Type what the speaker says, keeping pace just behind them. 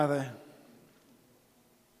Father,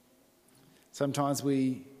 sometimes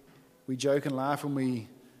we joke and laugh when we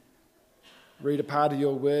read a part of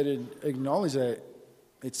your word and acknowledge that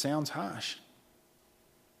it sounds harsh.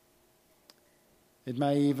 It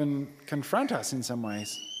may even confront us in some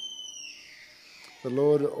ways. But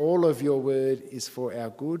Lord, all of your word is for our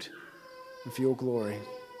good and for your glory.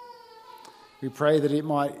 We pray that it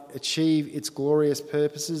might achieve its glorious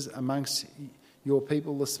purposes amongst your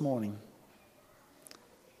people this morning.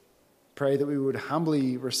 Pray that we would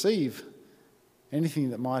humbly receive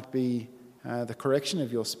anything that might be the correction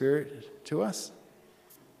of your Spirit to us.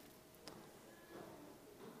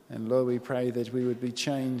 And Lord, we pray that we would be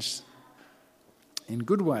changed in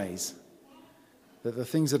good ways, that the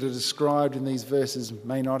things that are described in these verses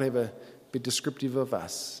may not ever be descriptive of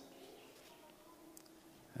us.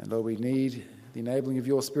 And Lord, we need the enabling of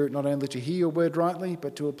your Spirit not only to hear your word rightly,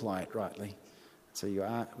 but to apply it rightly. So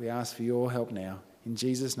we ask for your help now. In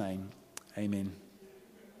Jesus' name, amen.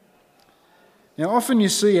 Now, often you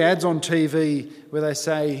see ads on TV where they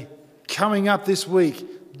say, coming up this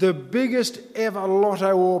week, the biggest ever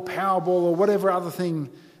lotto or Powerball or whatever other thing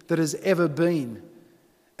that has ever been.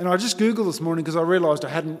 And I just Googled this morning because I realised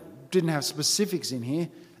I didn't have specifics in here.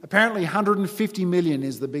 Apparently 150 million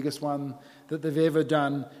is the biggest one that they've ever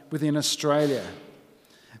done within Australia.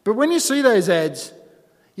 But when you see those ads,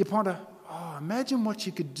 you ponder, imagine what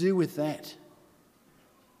you could do with that.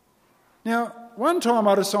 Now, one time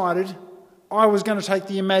I decided I was going to take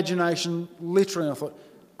the imagination literally. I thought,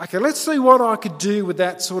 okay, let's see what I could do with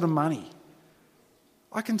that sort of money.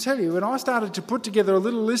 I can tell you, when I started to put together a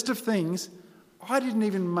little list of things, I didn't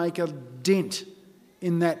even make a dent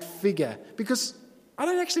in that figure because I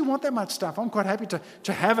don't actually want that much stuff. I'm quite happy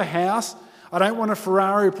to have a house. I don't want a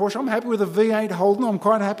Ferrari or Porsche. I'm happy with a V8 Holden. I'm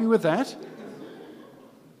quite happy with that.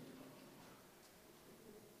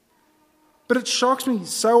 But it shocks me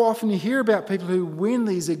so often you hear about people who win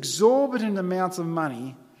these exorbitant amounts of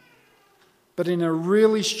money, but in a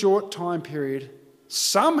really short time period,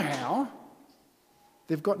 somehow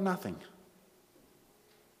they've got nothing.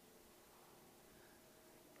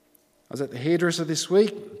 I was at the hairdresser this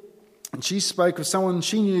week, and she spoke of someone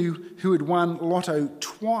she knew who had won lotto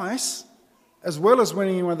twice, as well as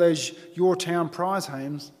winning one of those Your Town prize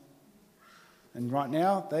homes. And right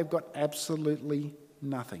now, they've got absolutely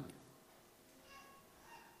nothing.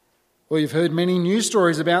 Well, you've heard many news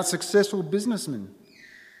stories about successful businessmen.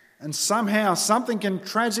 And somehow, something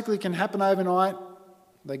tragically can happen overnight.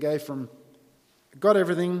 They go from got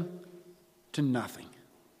everything to nothing.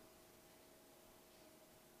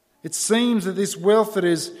 It seems that this wealth that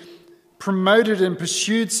is promoted and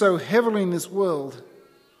pursued so heavily in this world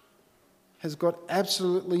has got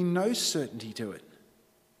absolutely no certainty to it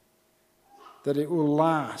that it will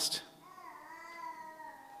last.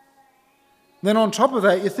 Then on top of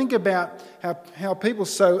that, you think about how people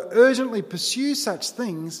so urgently pursue such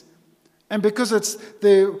things, and because it's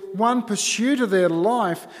the one pursuit of their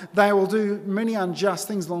life, they will do many unjust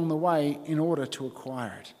things along the way in order to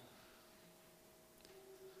acquire it.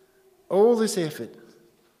 All this effort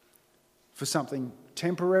for something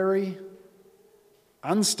temporary,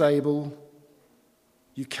 unstable,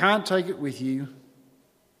 you can't take it with you.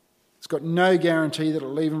 It's got no guarantee that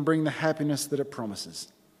it'll even bring the happiness that it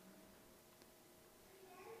promises.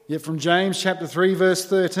 Yet from James chapter 3 verse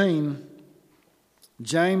 13,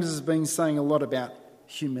 James has been saying a lot about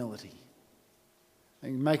humility.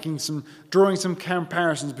 And drawing some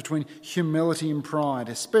comparisons between humility and pride,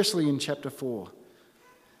 especially in chapter 4,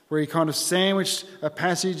 where he kind of sandwiched a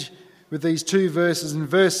passage with these two verses. In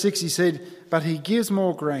verse 6 he said, but he gives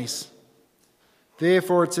more grace.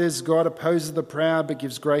 Therefore it says, God opposes the proud but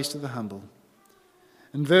gives grace to the humble.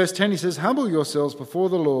 In verse 10 he says, humble yourselves before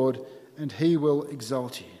the Lord and he will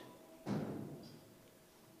exalt you.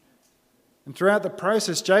 And throughout the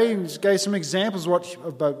process, James gave some examples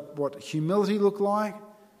about what humility looked like,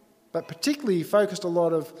 but particularly he focused a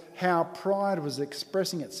lot of how pride was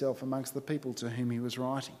expressing itself amongst the people to whom he was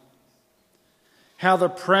writing. How the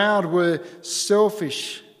proud were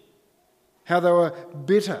selfish, how they were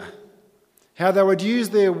bitter, how they would use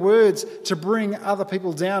their words to bring other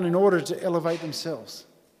people down in order to elevate themselves.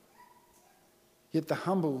 Yet the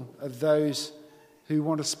humble are those who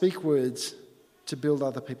want to speak words to build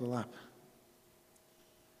other people up.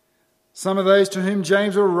 Some of those to whom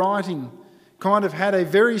James was writing kind of had a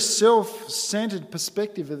very self-centered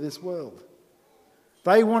perspective of this world.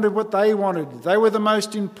 They wanted what they wanted. They were the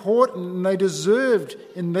most important and they deserved,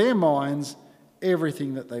 in their minds,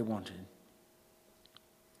 everything that they wanted.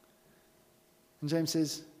 And James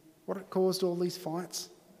says, what caused all these fights?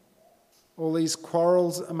 All these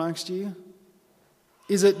quarrels amongst you?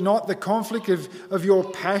 Is it not the conflict of your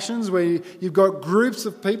passions where you've got groups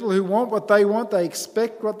of people who want, they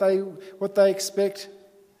expect what they expect,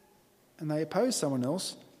 and they oppose someone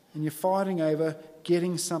else, and you're fighting over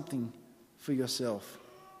getting something for yourself?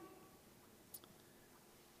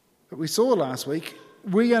 But we saw last week,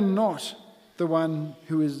 we are not the one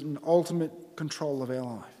who is in ultimate control of our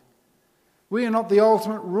life. We are not the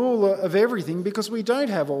ultimate ruler of everything because we don't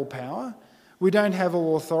have all power. We don't have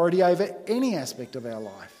all authority over any aspect of our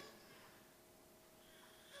life.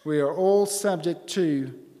 We are all subject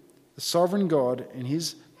to the sovereign God and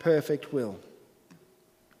his perfect will.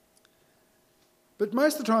 But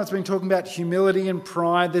most of the time it's been talking about humility and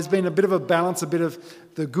pride. There's been a bit of a balance, a bit of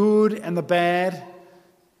the good and the bad.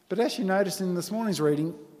 But as you noticed in this morning's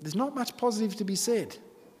reading, there's not much positive to be said.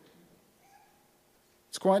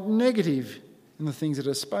 It's quite negative in the things that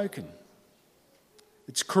are spoken.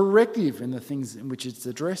 It's corrective in the things in which it's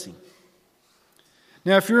addressing.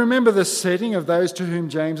 Now, if you remember the setting of those to whom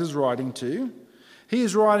James is writing to, he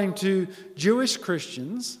is writing to Jewish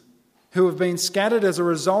Christians who have been scattered as a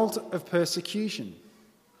result of persecution.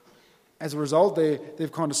 As a result,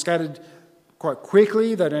 they've kind of scattered quite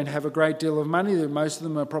quickly. They don't have a great deal of money. Most of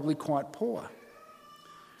them are probably quite poor.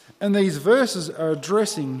 And these verses are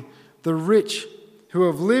addressing the rich who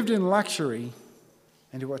have lived in luxury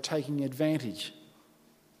and who are taking advantage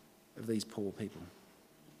of these poor people.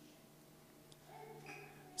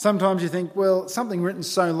 Sometimes you think, well, something written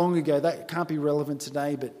so long ago, that can't be relevant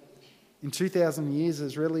today, but in 2,000 years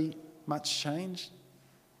has really much changed.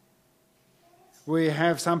 We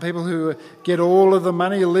have some people who get all of the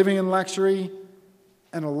money living in luxury,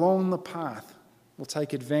 and along the path will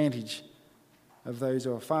take advantage of those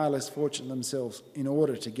who are far less fortunate themselves in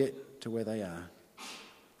order to get to where they are.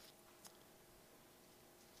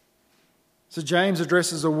 So James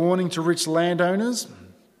addresses a warning to rich landowners.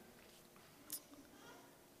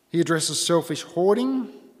 He addresses selfish hoarding.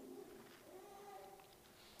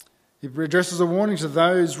 He addresses a warning to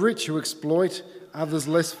those rich who exploit others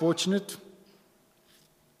less fortunate,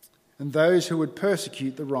 and those who would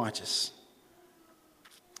persecute the righteous.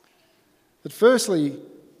 But firstly,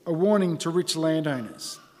 a warning to rich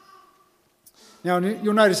landowners. Now,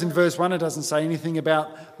 you'll notice in verse 1 it doesn't say anything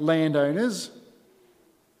about landowners.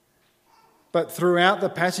 But throughout the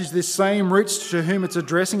passage, this same rich to whom it's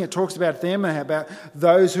addressing, it talks about them, about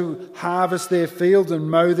those who harvest their fields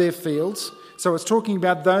and mow their fields. So it's talking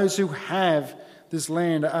about those who have this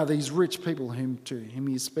land are these rich people to whom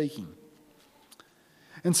he is speaking.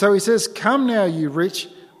 And so he says, "Come now, you rich,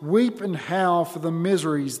 weep and howl for the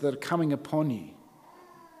miseries that are coming upon you."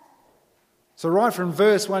 So right from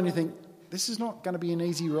verse 1, you think, this is not going to be an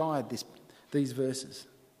easy ride, these verses.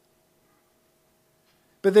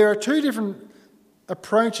 But there are two different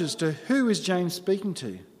approaches to who is James speaking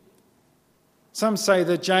to. Some say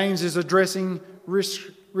that James is addressing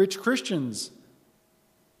rich Christians.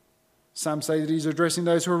 Some say that he's addressing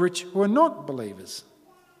those who are rich who are not believers.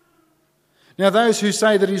 Now, those who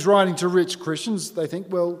say that he's writing to rich Christians, they think,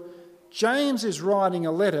 well, James is writing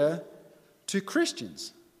a letter to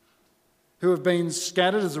Christians who have been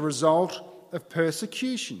scattered as a result of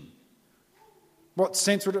persecution. What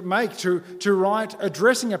sense would it make to write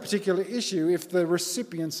addressing a particular issue if the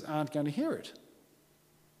recipients aren't going to hear it?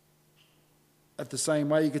 At the same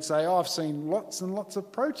way, you could say, I've seen lots and lots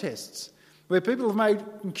of protests where people have made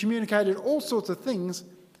and communicated all sorts of things,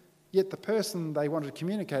 yet the person they wanted to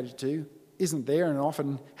communicate it to isn't there and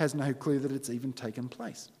often has no clue that it's even taken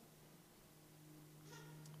place.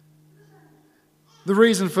 The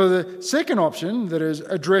reason for the second option, that is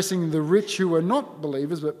addressing the rich who are not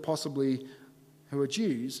believers but possibly who are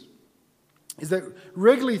Jews, is that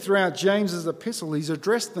regularly throughout James's epistle he's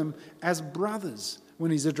addressed them as brothers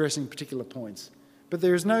when he's addressing particular points. But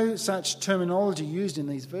there is no such terminology used in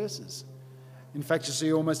these verses. In fact, you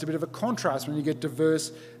see almost a bit of a contrast when you get to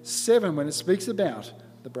verse 7 when it speaks about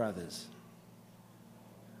the brothers.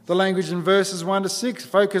 The language in verses 1 to 6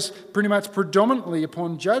 focus pretty much predominantly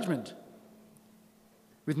upon judgment,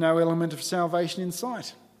 with no element of salvation in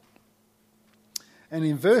sight. And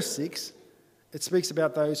in verse 6, it speaks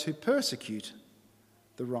about those who persecute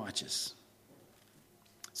the righteous.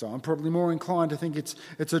 So I'm probably more inclined to think it's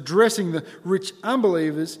addressing the rich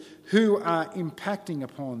unbelievers who are impacting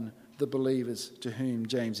upon the believers to whom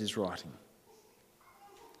James is writing.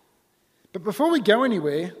 But before we go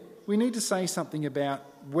anywhere, we need to say something about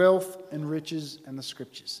wealth and riches and the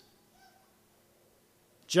Scriptures.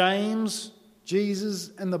 James,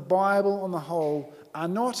 Jesus, and the Bible on the whole are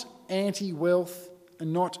not anti-wealth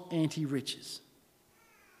and not anti-riches.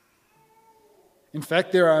 In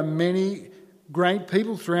fact, there are many great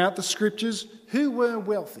people throughout the Scriptures who were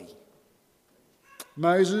wealthy.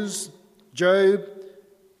 Moses, Job,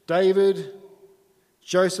 David,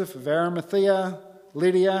 Joseph of Arimathea,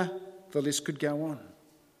 Lydia, the list could go on.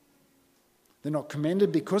 They're not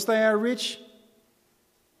commended because they are rich,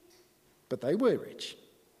 but they were rich.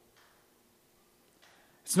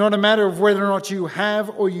 It's not a matter of whether or not you have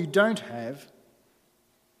or you don't have.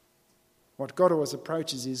 What God always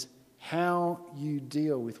approaches is how you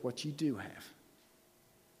deal with what you do have.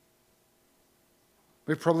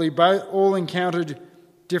 We've probably both all encountered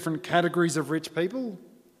different categories of rich people,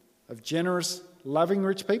 of generous, loving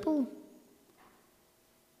rich people,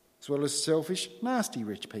 as well as selfish, nasty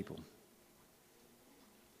rich people.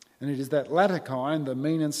 And it is that latter kind, the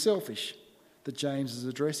mean and selfish, that James is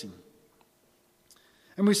addressing.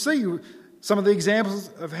 And we see some of the examples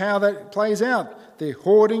of how that plays out. They're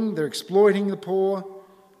hoarding, they're exploiting the poor,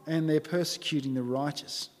 and they're persecuting the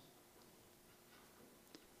righteous.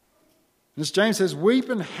 And as James says, weep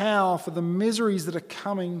and howl for the miseries that are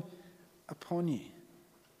coming upon you.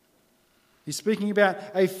 He's speaking about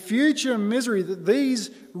a future misery that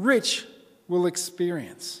these rich will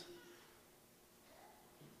experience.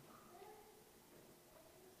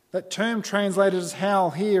 That term translated as howl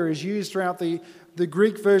here is used throughout the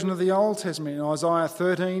Greek version of the Old Testament in Isaiah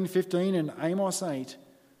 13, 15 and Amos 8,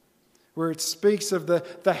 where it speaks of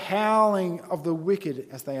the howling of the wicked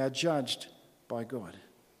as they are judged by God.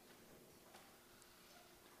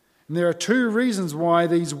 And there are two reasons why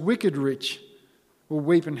these wicked rich will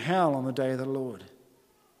weep and howl on the day of the Lord.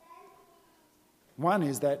 One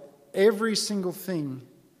is that every single thing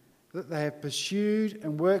that they have pursued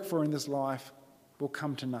and worked for in this life will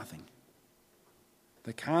come to nothing.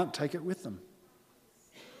 They can't take it with them.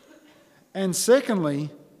 And secondly,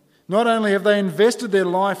 not only have they invested their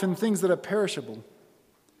life in things that are perishable,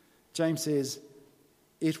 James says,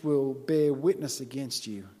 it will bear witness against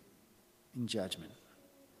you in judgment.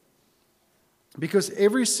 Because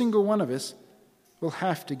every single one of us will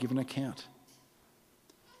have to give an account.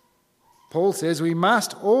 Paul says we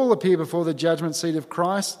must all appear before the judgment seat of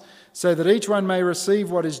Christ so that each one may receive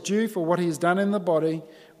what is due for what he has done in the body,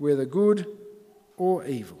 whether good or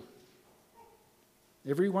evil.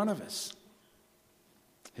 Every one of us.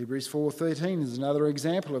 Hebrews 4:13 is another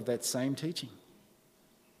example of that same teaching.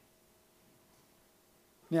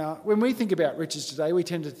 Now, when we think about riches today, we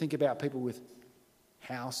tend to think about people with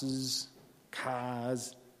houses,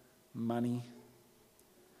 cars, money.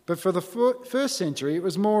 But for the first century, it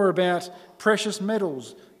was more about precious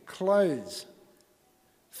metals, clothes,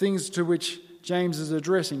 things to which James is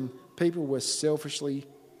addressing. People were selfishly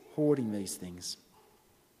hoarding these things.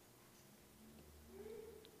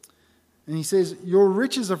 And he says, your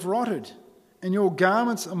riches have rotted, and your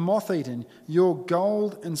garments are moth-eaten. Your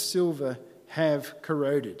gold and silver have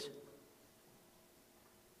corroded.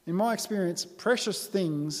 In my experience, precious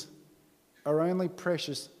things are only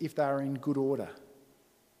precious if they are in good order.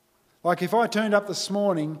 Like if I turned up this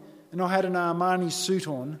morning and I had an Armani suit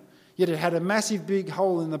on, yet it had a massive big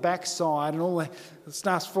hole in the backside and all that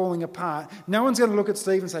starts falling apart, no one's going to look at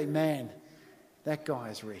Steve and say, man, that guy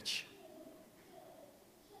is rich.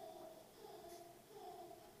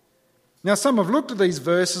 Now some have looked at these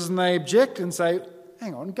verses and they object and say,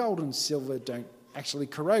 hang on, gold and silver don't actually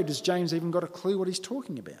corrode. Has James even got a clue what he's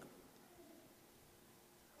talking about?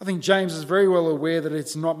 I think James is very well aware that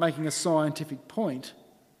it's not making a scientific point.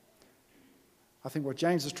 I think what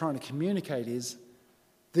James is trying to communicate is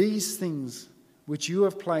these things which you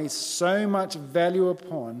have placed so much value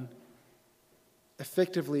upon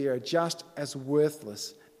effectively are just as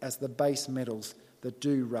worthless as the base metals that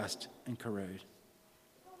do rust and corrode.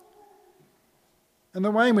 And the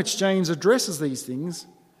way in which James addresses these things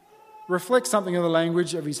reflects something of the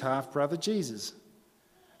language of his half-brother Jesus,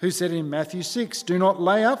 who said in Matthew 6, do not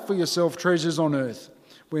lay up for yourself treasures on earth,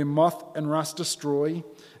 where moth and rust destroy,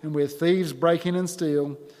 and where thieves break in and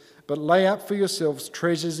steal, but lay up for yourselves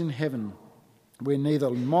treasures in heaven, where neither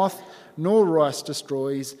moth nor rust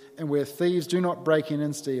destroys, and where thieves do not break in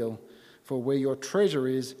and steal. For where your treasure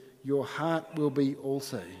is, your heart will be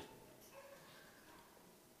also.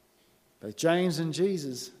 But James and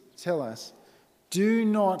Jesus tell us, do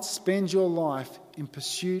not spend your life in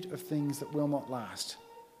pursuit of things that will not last,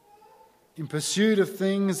 in pursuit of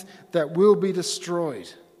things that will be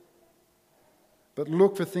destroyed. But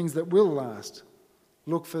look for things that will last.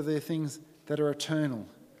 Look for the things that are eternal,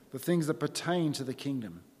 the things that pertain to the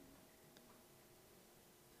kingdom.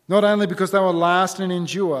 Not only because they will last and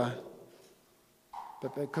endure,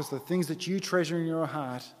 but because the things that you treasure in your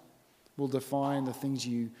heart will define the things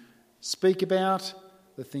you speak about,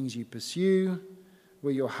 the things you pursue,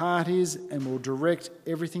 where your heart is, and will direct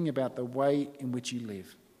everything about the way in which you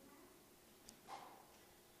live.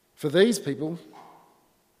 For these people,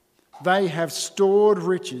 They have stored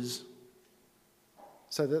riches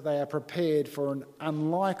so that they are prepared for an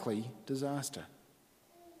unlikely disaster.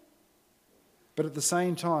 But at the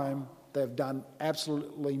same time, they've done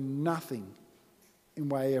absolutely nothing in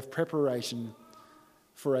way of preparation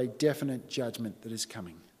for a definite judgment that is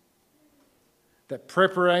coming. That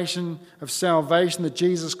preparation of salvation that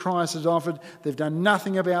Jesus Christ has offered, they've done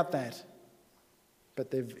nothing about that.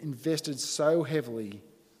 But they've invested so heavily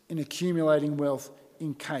in accumulating wealth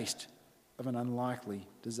in case of an unlikely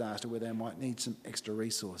disaster where they might need some extra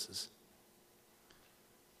resources.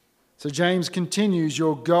 So James continues,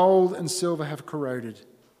 your gold and silver have corroded,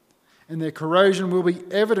 and their corrosion will be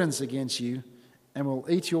evidence against you and will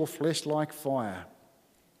eat your flesh like fire.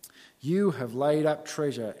 You have laid up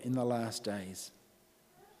treasure in the last days.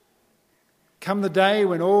 Come the day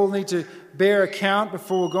when all need to bear account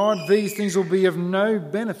before God, these things will be of no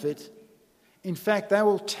benefit. In fact, they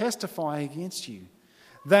will testify against you.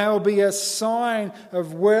 They will be a sign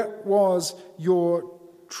of what was your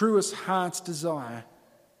truest heart's desire,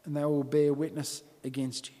 and they will bear witness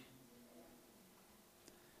against you.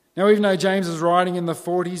 Now, even though James is writing in the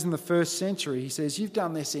 40s in the first century, he says, you've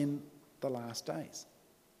done this in the last days.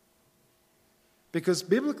 Because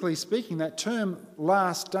biblically speaking, that term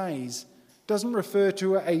last days doesn't refer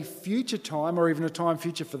to a future time or even a time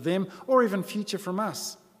future for them or even future from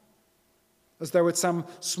us, as though it's some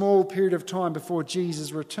small period of time before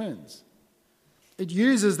Jesus returns. It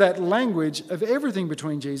uses that language of everything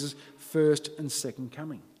between Jesus' first and second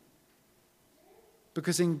coming.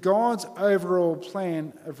 Because in God's overall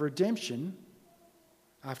plan of redemption,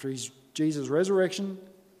 after Jesus' resurrection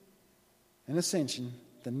and ascension,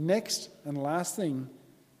 the next and last thing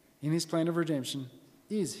in his plan of redemption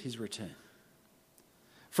is his return.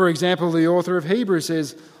 For example, the author of Hebrews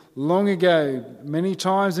says, long ago, many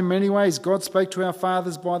times in many ways, God spoke to our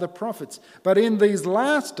fathers by the prophets. But in these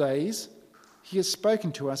last days, he has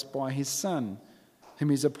spoken to us by his Son, whom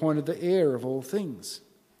he has appointed the heir of all things.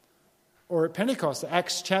 Or at Pentecost,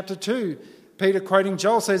 Acts chapter 2, Peter quoting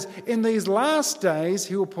Joel says, in these last days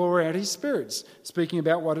he will pour out his spirits, speaking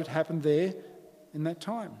about what had happened there in that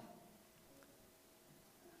time.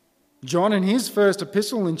 John in his first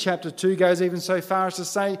epistle in chapter 2 goes even so far as to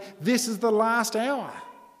say, this is the last hour.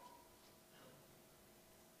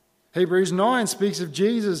 Hebrews 9 speaks of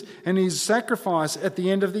Jesus and his sacrifice at the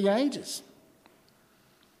end of the ages.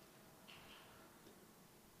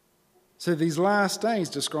 So these last days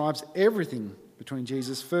describes everything between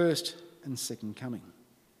Jesus' first and second coming.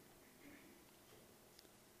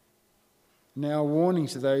 Now a warning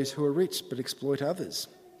to those who are rich but exploit others.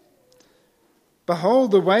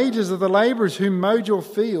 Behold, the wages of the labourers who mowed your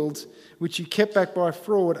fields, which you kept back by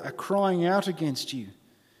fraud, are crying out against you.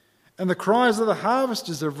 And the cries of the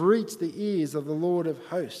harvesters have reached the ears of the Lord of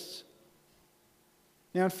hosts.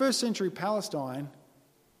 Now in first century Palestine,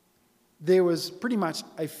 there was pretty much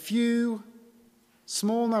a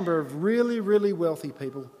small number of really, really wealthy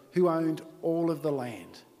people who owned all of the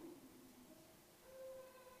land.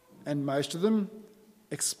 And most of them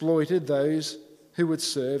exploited those who would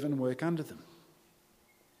serve and work under them.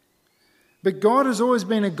 But God has always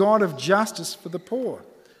been a God of justice for the poor,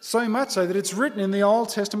 so much so that it's written in the Old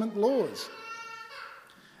Testament laws.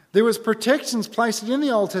 There was protections placed in the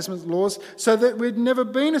Old Testament laws so that we'd never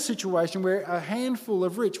been a situation where a handful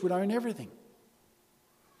of rich would own everything.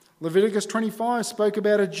 Leviticus 25 spoke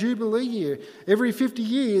about a jubilee year every 50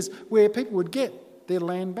 years where people would get their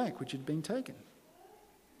land back, which had been taken.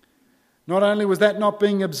 Not only was that not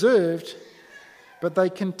being observed, but they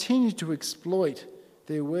continued to exploit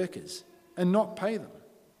their workers and not pay them.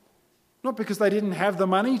 Not because they didn't have the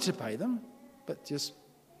money to pay them, but just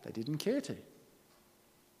they didn't care to.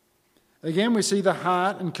 Again, we see the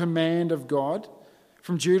heart and command of God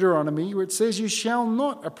from Deuteronomy, where it says, you shall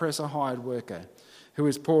not oppress a hired worker who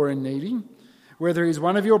is poor and needy, whether he is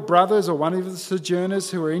one of your brothers or one of the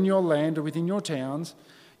sojourners who are in your land or within your towns.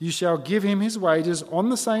 You shall give him his wages on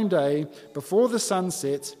the same day before the sun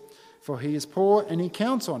sets, for he is poor and he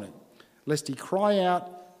counts on it, lest he cry out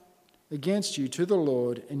against you to the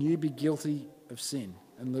Lord and you be guilty of sin.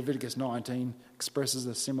 And Leviticus 19 expresses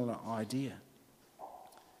a similar idea.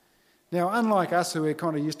 Now, unlike us who are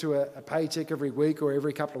kind of used to a paycheck every week or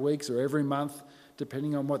every couple of weeks or every month,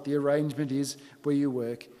 depending on what the arrangement is where you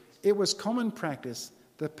work, it was common practice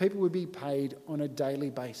that people would be paid on a daily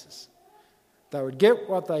basis. They would get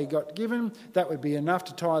what they got given. That would be enough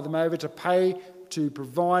to tie them over to pay, to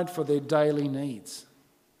provide for their daily needs.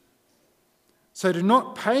 So to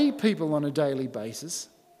not pay people on a daily basis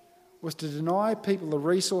was to deny people the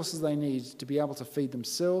resources they need to be able to feed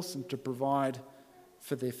themselves and to provide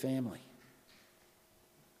for their family.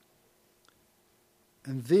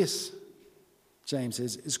 And this, James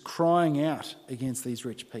says, is crying out against these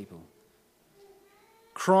rich people.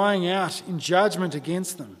 Crying out in judgment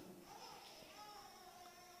against them.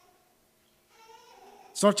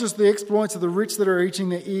 It's not just the exploits of the rich that are reaching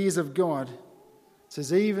the ears of God. It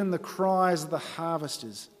says even the cries of the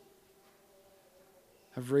harvesters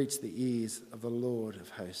have reached the ears of the Lord of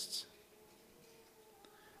hosts.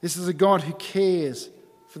 This is a God who cares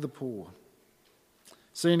for the poor.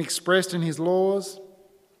 Seen expressed in his laws,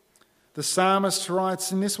 the psalmist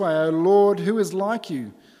writes in this way, O Lord, who is like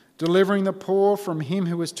you, delivering the poor from him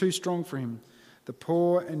who is too strong for him, the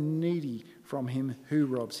poor and needy from him who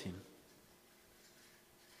robs him.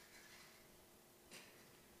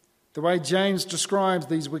 The way James describes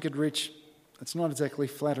these wicked rich, it's not exactly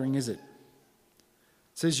flattering, is it? It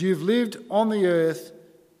says, you've lived on the earth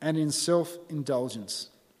and in self-indulgence.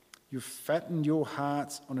 You've fattened your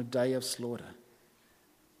hearts on a day of slaughter.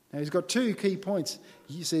 Now he's got two key points.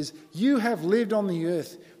 He says, you have lived on the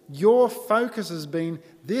earth. Your focus has been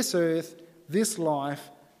this earth, this life,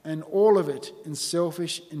 and all of it in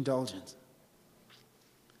selfish indulgence.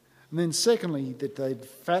 And then secondly, that they'd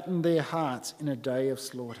fattened their hearts in a day of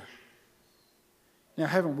slaughter. Now, I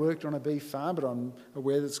haven't worked on a beef farm, but I'm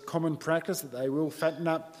aware that it's common practice that they will fatten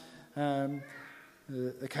up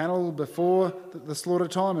the cattle before the slaughter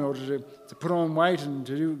time in order to put on weight and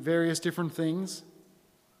to do various different things.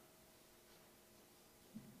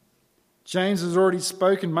 James has already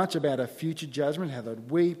spoken much about a future judgment, how they'd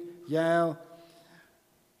weep and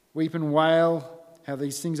wail, how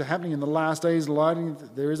these things are happening in the last days, lighting,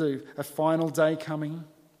 there is a final day coming.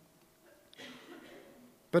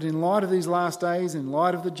 But in light of these last days, in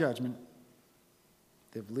light of the judgment,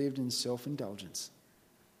 they've lived in self-indulgence.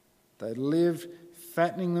 They lived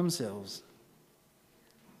fattening themselves.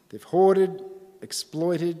 They've hoarded,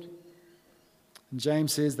 exploited, and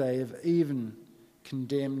James says they have even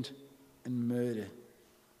condemned and murdered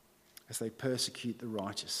as they persecute the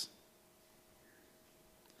righteous.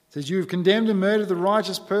 It says, you have condemned and murdered the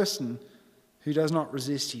righteous person who does not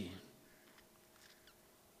resist you.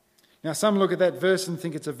 Now, some look at that verse and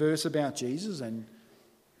think it's a verse about Jesus, and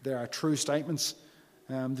there are true statements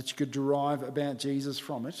that you could derive about Jesus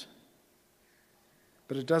from it.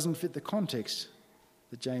 But it doesn't fit the context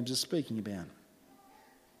that James is speaking about.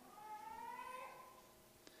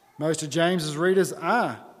 Most of James's readers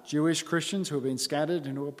are Jewish Christians who have been scattered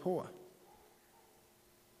and who are poor,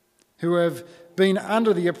 who have been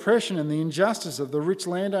under the oppression and the injustice of the rich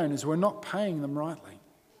landowners who are not paying them rightly.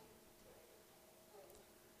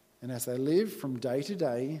 And as they live from day to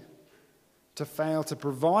day, to fail to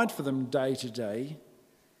provide for them day to day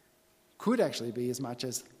could actually be as much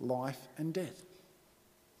as life and death.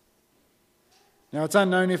 Now, it's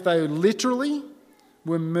unknown if they literally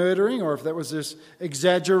were murdering or if that was just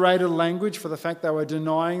exaggerated language for the fact they were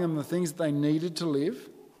denying them the things that they needed to live.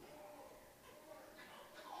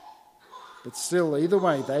 But still, either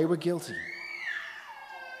way, they were guilty.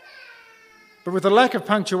 But with the lack of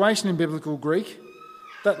punctuation in biblical Greek,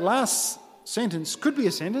 that last sentence could be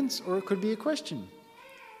a sentence or it could be a question,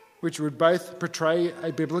 which would both portray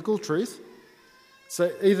a biblical truth.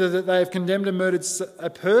 So either that they have condemned and murdered a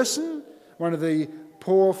person, one of the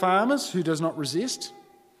poor farmers who does not resist,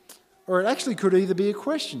 or it actually could either be a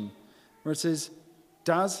question where it says,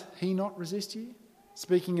 does he not resist you?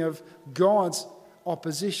 Speaking of God's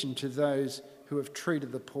opposition to those who have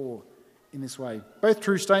treated the poor in this way. Both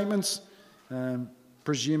true statements,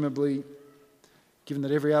 presumably. Given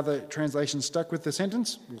that every other translation stuck with the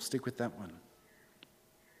sentence, we'll stick with that one.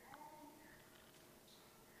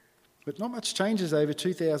 But not much changes over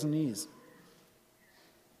 2,000 years.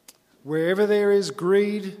 Wherever there is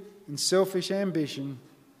greed and selfish ambition,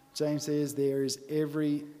 James says there is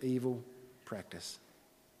every evil practice.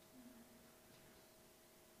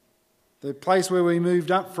 The place where we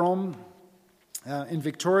moved up from in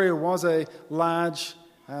Victoria was a large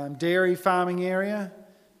dairy farming area.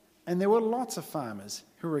 And there were lots of farmers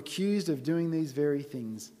who were accused of doing these very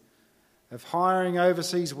things, of hiring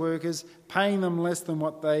overseas workers, paying them less than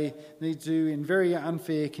what they need to do in very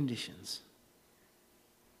unfair conditions.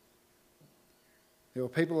 There were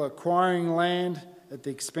people acquiring land at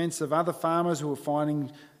the expense of other farmers who were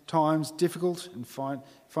finding times difficult and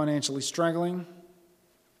financially struggling,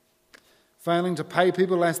 failing to pay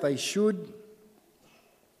people as they should,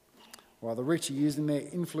 while the rich are using their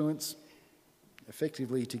influence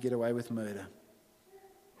effectively to get away with murder.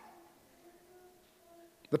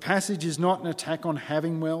 The passage is not an attack on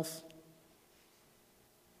having wealth.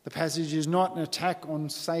 The passage is not an attack on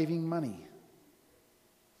saving money.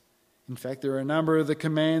 In fact, there are a number of the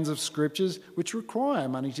commands of Scriptures which require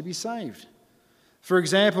money to be saved. For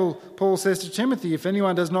example, Paul says to Timothy, if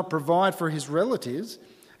anyone does not provide for his relatives,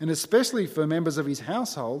 and especially for members of his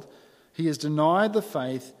household, he has denied the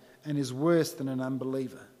faith and is worse than an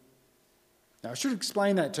unbeliever. Now, I should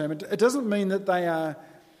explain that term. It doesn't mean that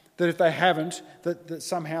if they haven't, that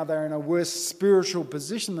somehow they're in a worse spiritual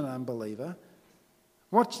position than an unbeliever.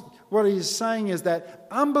 What he is saying is that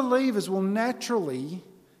unbelievers will naturally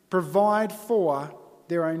provide for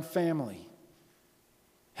their own family.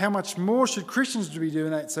 How much more should Christians be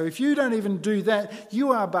doing that? So if you don't even do that,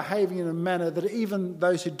 you are behaving in a manner that even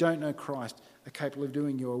those who don't know Christ are capable of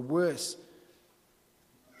doing. You are worse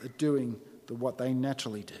at doing what they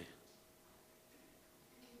naturally do.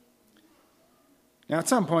 Now, at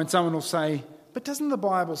some point, someone will say, but doesn't the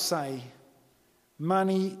Bible say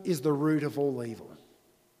money is the root of all evil?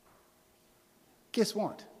 Guess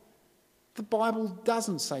what? The Bible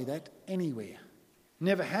doesn't say that anywhere.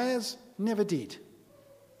 Never has, never did.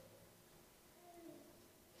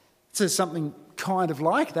 It says something kind of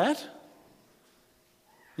like that.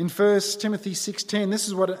 In 1 Timothy 6:10, this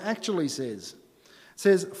is what it actually says. It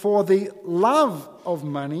says, for the love of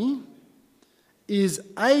money is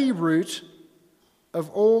a root of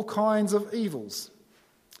all kinds of evils.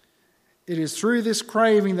 It is through this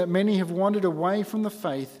craving that many have wandered away from the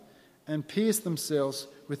faith and pierced themselves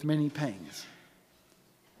with many pangs.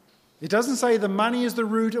 It doesn't say the money is the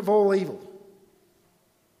root of all evil.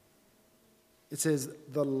 It says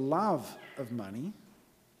the love of money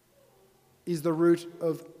is the root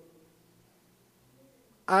of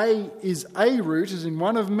is a root, as in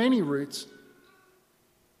one of many roots,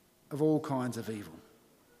 of all kinds of evil.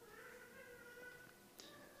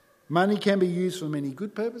 Money can be used for many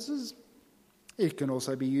good purposes. It can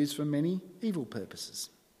also be used for many evil purposes.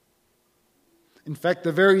 In fact,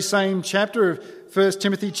 the very same chapter of 1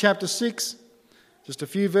 Timothy chapter 6, just a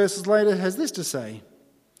few verses later, has this to say.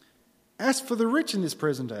 As for the rich in this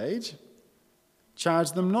present age,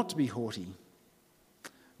 charge them not to be haughty,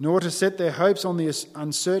 nor to set their hopes on the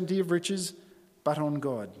uncertainty of riches, but on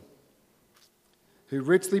God, who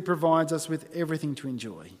richly provides us with everything to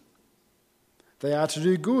enjoy. They are to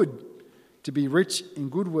do good, to be rich in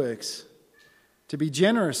good works, to be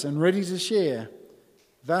generous and ready to share,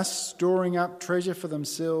 thus storing up treasure for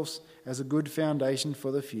themselves as a good foundation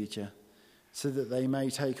for the future, so that they may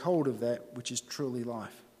take hold of that which is truly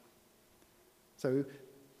life. So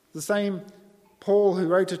the same Paul who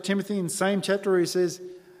wrote to Timothy in the same chapter where he says,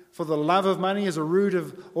 for the love of money is a root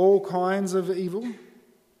of all kinds of evil,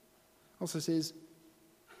 also says,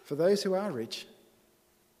 for those who are rich,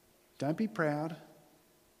 don't be proud,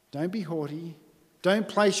 don't be haughty, don't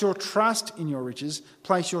place your trust in your riches,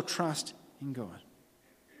 place your trust in God.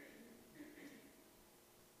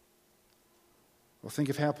 Well, think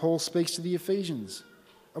of how Paul speaks to the Ephesians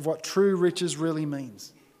of what true riches really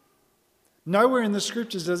means. Nowhere in the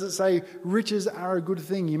scriptures does it say riches are a good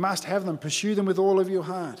thing. You must have them. Pursue them with all of your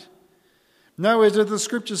heart. Nowhere do the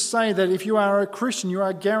scriptures say that if you are a Christian, you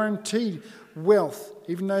are guaranteed wealth,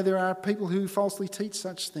 even though there are people who falsely teach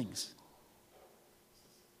such things.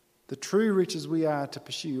 The true riches we are to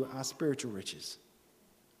pursue are spiritual riches.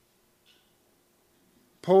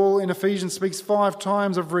 Paul in Ephesians speaks 5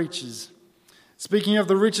 times of riches, speaking of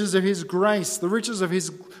the riches of his grace, the riches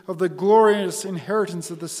of the glorious inheritance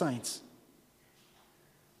of the saints.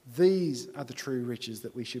 These are the true riches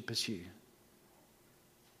that we should pursue.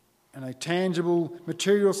 In a tangible,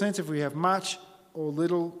 material sense, if we have much or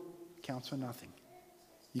little, counts for nothing.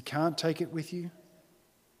 You can't take it with you.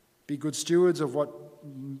 Be good stewards of what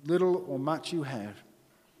little or much you have.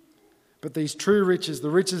 But these true riches, the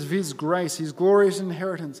riches of his grace, his glorious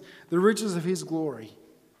inheritance, the riches of his glory,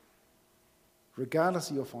 regardless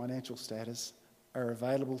of your financial status, are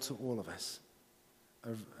available to all of us,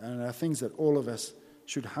 and are things that all of us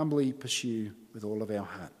should humbly pursue with all of our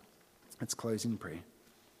heart. Let's close in prayer.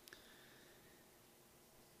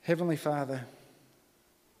 Heavenly Father,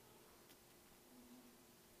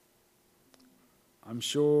 I'm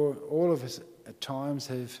sure all of us at times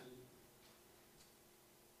have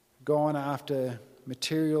gone after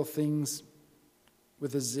material things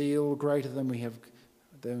with a zeal greater than we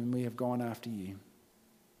have gone after you.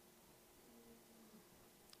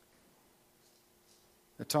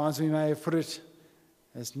 At times we may have put it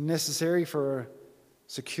as necessary for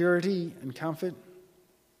security and comfort.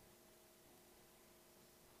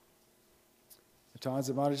 At times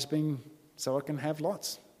it might have just been so I can have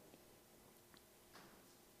lots.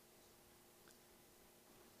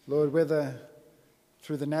 Lord, whether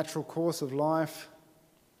through the natural course of life,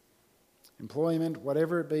 employment,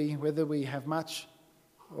 whatever it be, whether we have much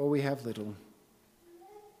or we have little,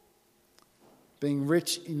 being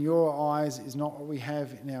rich in your eyes is not what we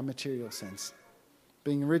have in our material sense.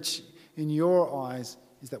 Being rich in your eyes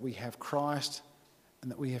is that we have Christ and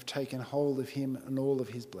that we have taken hold of him and all of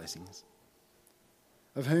his blessings,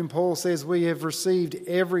 of whom Paul says we have received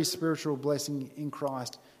every spiritual blessing in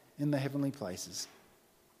Christ in the heavenly places.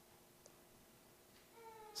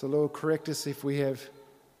 So Lord, correct us if we have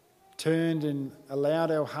turned and allowed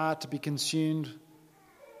our heart to be consumed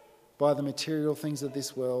by the material things of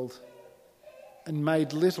this world and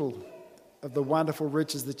made little of the wonderful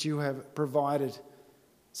riches that you have provided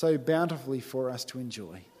so bountifully for us to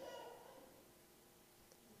enjoy.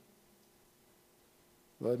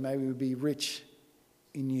 Lord, may we be rich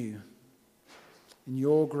in you, in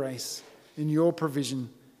your grace, in your provision,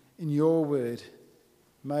 in your word.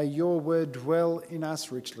 May your word dwell in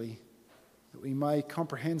us richly, that we may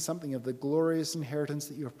comprehend something of the glorious inheritance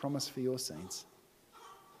that you have promised for your saints.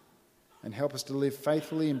 And help us to live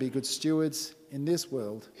faithfully and be good stewards in this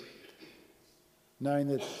world, knowing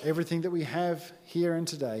that everything that we have here and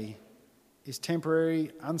today is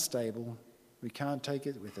temporary, unstable. We can't take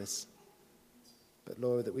it with us. But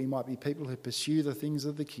Lord, that we might be people who pursue the things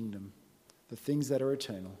of the kingdom, the things that are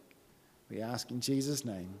eternal. We ask in Jesus'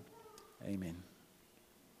 name, amen.